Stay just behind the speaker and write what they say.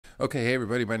Okay, hey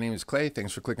everybody, my name is Clay.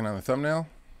 Thanks for clicking on the thumbnail.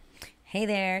 Hey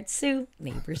there, it's Sue.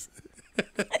 Neighbors.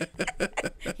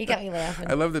 You got me laughing.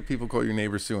 I love that people call you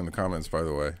Neighbor Sue in the comments, by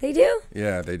the way. They do?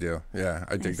 Yeah, they do. Yeah,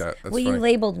 I dig that. That's well, funny. you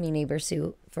labeled me Neighbor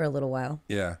Sue for a little while.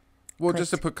 Yeah. Well,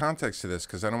 just to put context to this,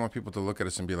 because I don't want people to look at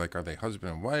us and be like, are they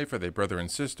husband and wife? Are they brother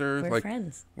and sister? We're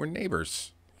friends. We're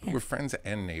neighbors. Yeah. We're friends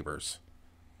and neighbors.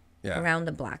 Yeah. Around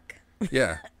the block.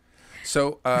 Yeah.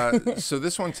 So so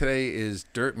this one today is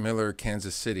Dirt Miller,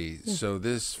 Kansas City. So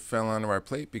this fell onto our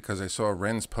plate because I saw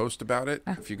Ren's post about it.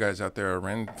 If you guys out there are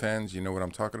Ren fans, you know what I'm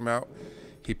talking about.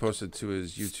 He posted to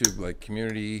his YouTube, like,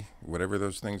 community, whatever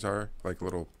those things are, like a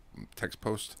little text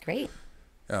post. Great.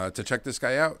 To check this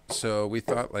guy out. So we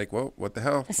thought, like, well, what the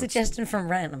hell? A suggestion from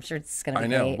Ren. I'm sure it's going to be I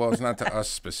know. great. Well, it's not to us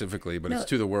specifically, but it's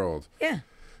to the world. Yeah.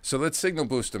 So let's signal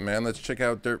boost him, man. Let's check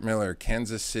out Dirt Miller,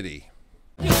 Kansas City.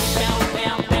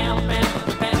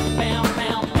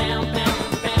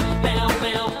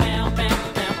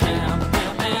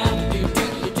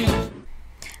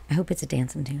 I hope it's a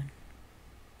dancing tune.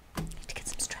 I need to get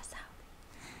some stress out.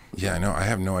 Yeah, I know. I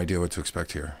have no idea what to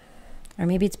expect here. Or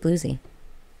maybe it's bluesy.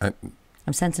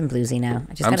 I'm sensing bluesy now.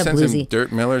 I just I'm got a sensing bluesy.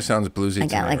 Dirt Miller sounds bluesy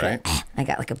to me, right? I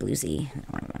got like a bluesy.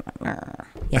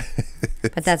 Yeah.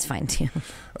 But that's fine too.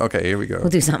 Okay, here we go. We'll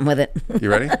do something with it. You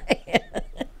ready?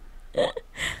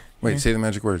 Wait, say the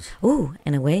magic words. Ooh,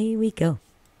 and away we go.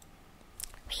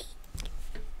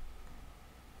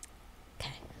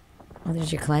 Okay. Oh,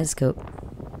 there's your kaleidoscope.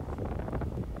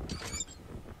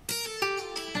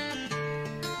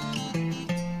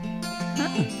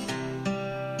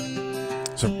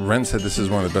 So Ren said this is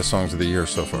one of the best songs of the year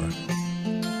so far.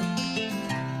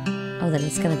 Oh, then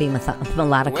it's going to be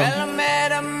melodical. Well, I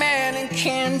met a man in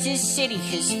Kansas City.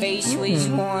 His face was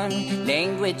worn,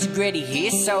 language gritty.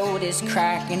 He sold his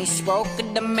crack and he spoke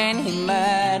of the man he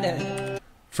murdered.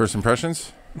 First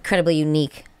impressions? Incredibly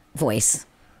unique voice.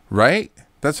 Right?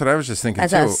 That's what I was just thinking,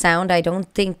 That's too. a sound I don't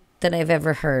think that I've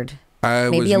ever heard.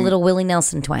 Maybe Maybe a little Willie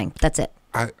Nelson twang. That's it.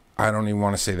 I don't even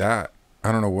want to say that.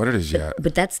 I don't know what it is yet.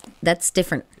 But that's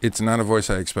different. It's not a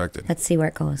voice I expected. Let's see where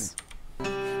it goes.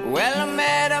 Well, I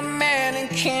met a man in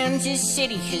Kansas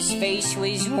City. His face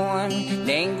was worn,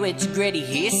 language gritty.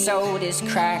 He sold his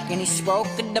crack and he spoke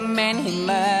of the man he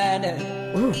murdered.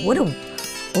 Ooh, what a...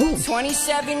 Ooh.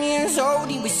 27 years old,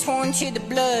 he was torn to the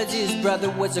bloods. His brother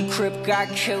was a Crip, got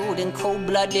killed in cold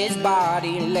blood. His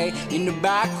body lay in the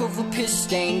back of a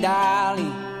piss-stained alley.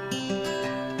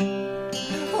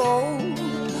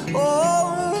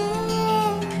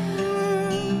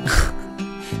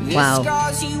 The Wow.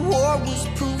 scars he wore was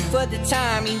proof of the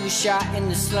time he was shot in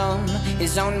the slum.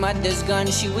 His own mother's gun,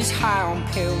 she was high on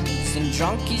pills and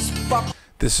drunk as fuck.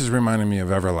 This is reminding me of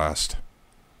Everlast.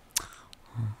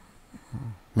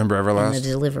 Remember Everlast? And the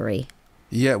delivery.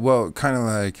 Yeah, well, kind of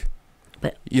like,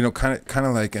 But you know, kind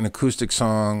of like an acoustic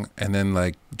song, and then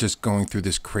like just going through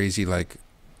this crazy like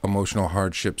emotional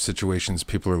hardship situations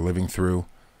people are living through.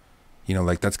 You know,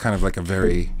 like that's kind of like a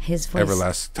very his voice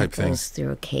Everlast type thing. goes through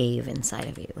a cave inside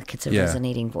of you. Like it's a Yeah.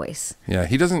 resonating voice. Yeah,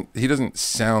 he doesn't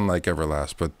sound like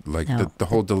Everlast, but like No. the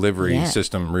whole delivery Yeah.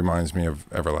 system reminds me of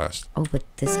Everlast. Oh, but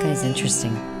this guy's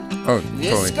interesting. Oh, The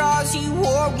totally. scars he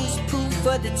wore was proof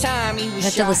of the time he was I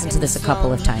have to shot listen to in this the a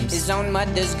couple of slum. times. His own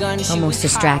mother's gun, she Almost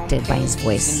was distracted high on by his pills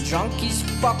voice. and drunk as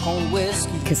fuck on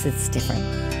whiskey. Because it's different.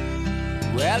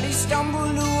 Well, he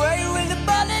stumbled away with a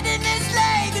bullet in his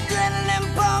leg,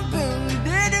 adrenaline pumping,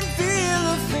 didn't feel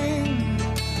a thing.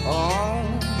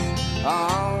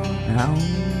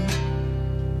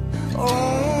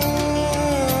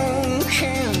 Oh,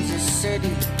 Kansas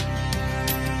City.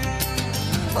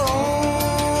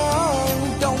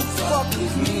 Oh, don't fuck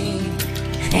with me.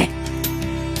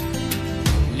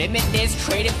 Limit this,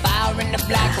 creative fire in the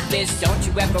black abyss. Don't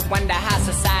you ever wonder how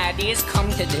society has come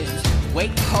to this?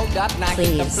 Wait, hold up, now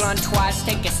hit the Please. blunt twice.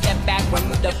 Take a step back,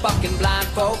 remove the fucking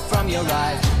blindfold from your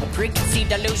eyes. A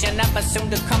preconceived illusion of a soon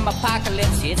to come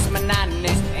apocalypse. It's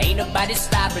monotonous, ain't nobody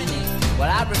stopping it.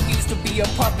 Well, I refuse to be a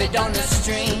puppet on the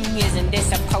string. Isn't this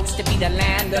supposed to be the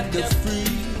land of the free?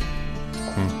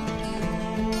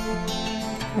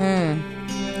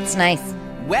 It's nice.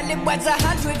 Well, it was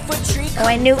 100-foot tree. Oh,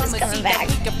 I knew it was from a coming seed back.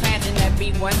 that we could plant in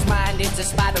everyone's mind. It's a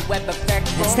spider web effect.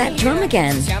 It's that drum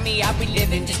again. Tell me, are we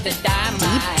living just a dime?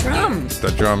 Deep drum.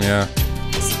 That drum, yeah.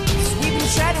 We've been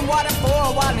treading water for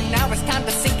a while, and now it's time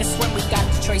to sink us when we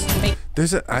got the choice to make.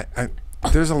 There's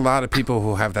a lot of people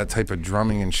who have that type of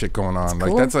drumming and shit going on.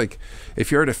 Like cool. that's like,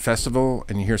 if you're at a festival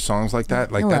and you hear songs like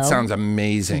that, like that Hello. sounds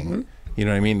amazing. You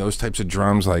know what I mean? Those types of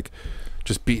drums, like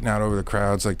just beating out over the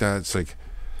crowds like that. It's like,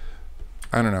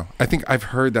 I don't know. I think I've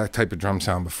heard that type of drum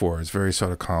sound before. It's very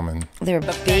sort of common. They're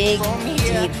big, deep,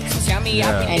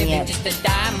 and yet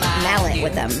mallet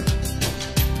with them.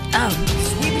 Oh.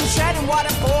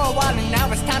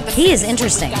 He is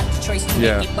interesting.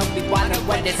 Yeah.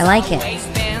 I like it.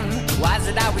 Why is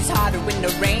it always harder when the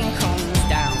rain comes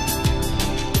down?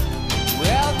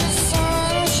 Well, the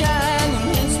sun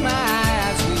shining hits my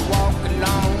eyes. We walk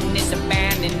along this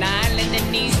abandoned island,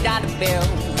 and these dollar bills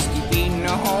keep eating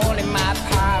a hole in my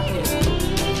pocket.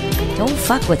 Don't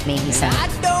fuck with me, he said. I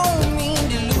don't mean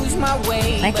to lose my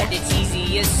way, Like but that. it's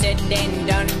easier said than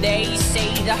done. They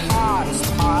say the hardest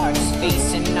part is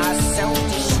facing our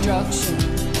self-destruction.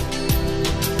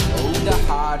 Oh, the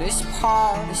hardest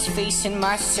part is facing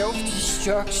my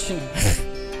self-destruction.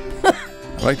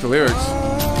 I like the lyrics.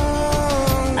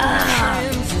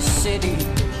 Kansas City.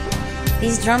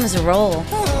 These drums roll.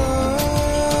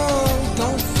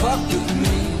 Don't fuck with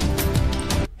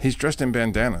me. He's dressed in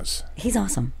bandanas. He's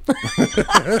awesome.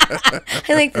 I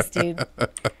like this dude.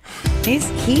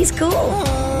 He's cool.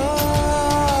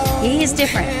 He's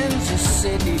different. Kansas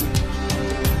City.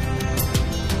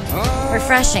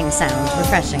 Refreshing sound.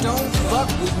 Refreshing. Don't fuck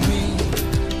with me.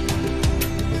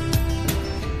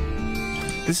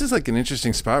 This is like an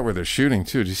interesting spot where they're shooting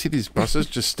too. Do you see these buses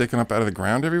just sticking up out of the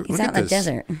ground everywhere? He's Look out at in the this.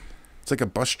 desert. It's like a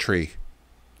bus tree.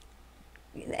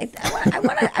 I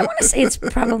want to say it's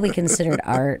probably considered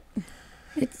art.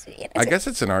 I guess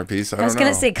it's an art piece. I was don't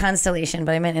going know. to say constellation,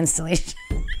 but I meant installation.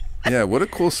 Yeah, what a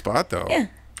cool spot though. Yeah.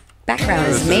 Background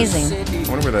is This is- amazing. I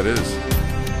wonder where that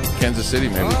is. Kansas City,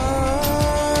 maybe.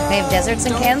 They have deserts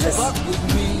in Kansas?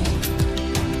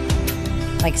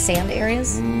 Like sand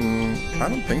areas? I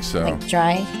don't think so. Like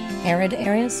dry, arid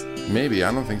areas? Maybe.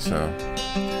 I don't think so.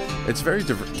 It's very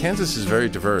Kansas is very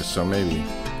diverse, so maybe.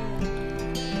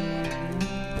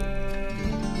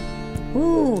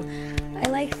 Ooh, I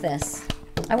like this.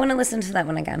 I want to listen to that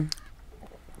one again.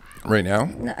 Right now?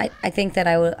 No, I think that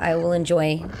I will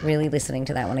enjoy really listening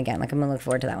to that one again. Like I'm gonna look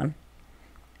forward to that one.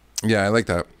 Yeah, I like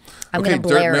that. I'm okay, gonna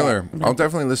blare Dirt Miller. it. I'll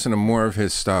definitely listen to more of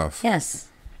his stuff. Yes,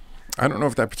 I don't know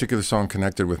if that particular song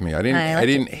connected with me. I didn't. I I liked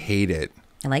didn't hate it.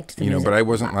 I liked the You know, music. but I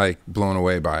wasn't like blown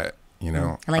away by it. You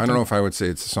know, I liked don't know him. if I would say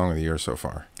it's the song of the year so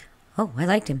far. Oh, I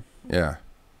liked him. Yeah.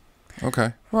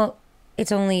 Okay. Well,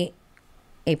 it's only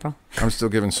April. I'm still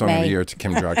giving song of the May. year to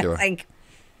Kim Dracula. Like,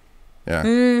 Yeah.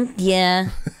 yeah,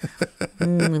 I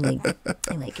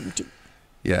like him too.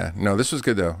 Yeah. No, this was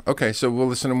good though. Okay, so we'll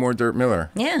listen to more Dirt Miller.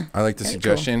 Yeah, I like the very cool.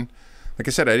 suggestion. Like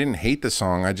I said, I didn't hate the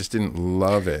song. I just didn't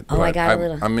love it. Oh, I But got a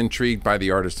little- I'm intrigued by the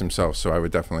artist himself, so I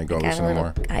would definitely go Got a listen to little-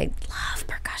 more. I love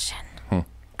percussion.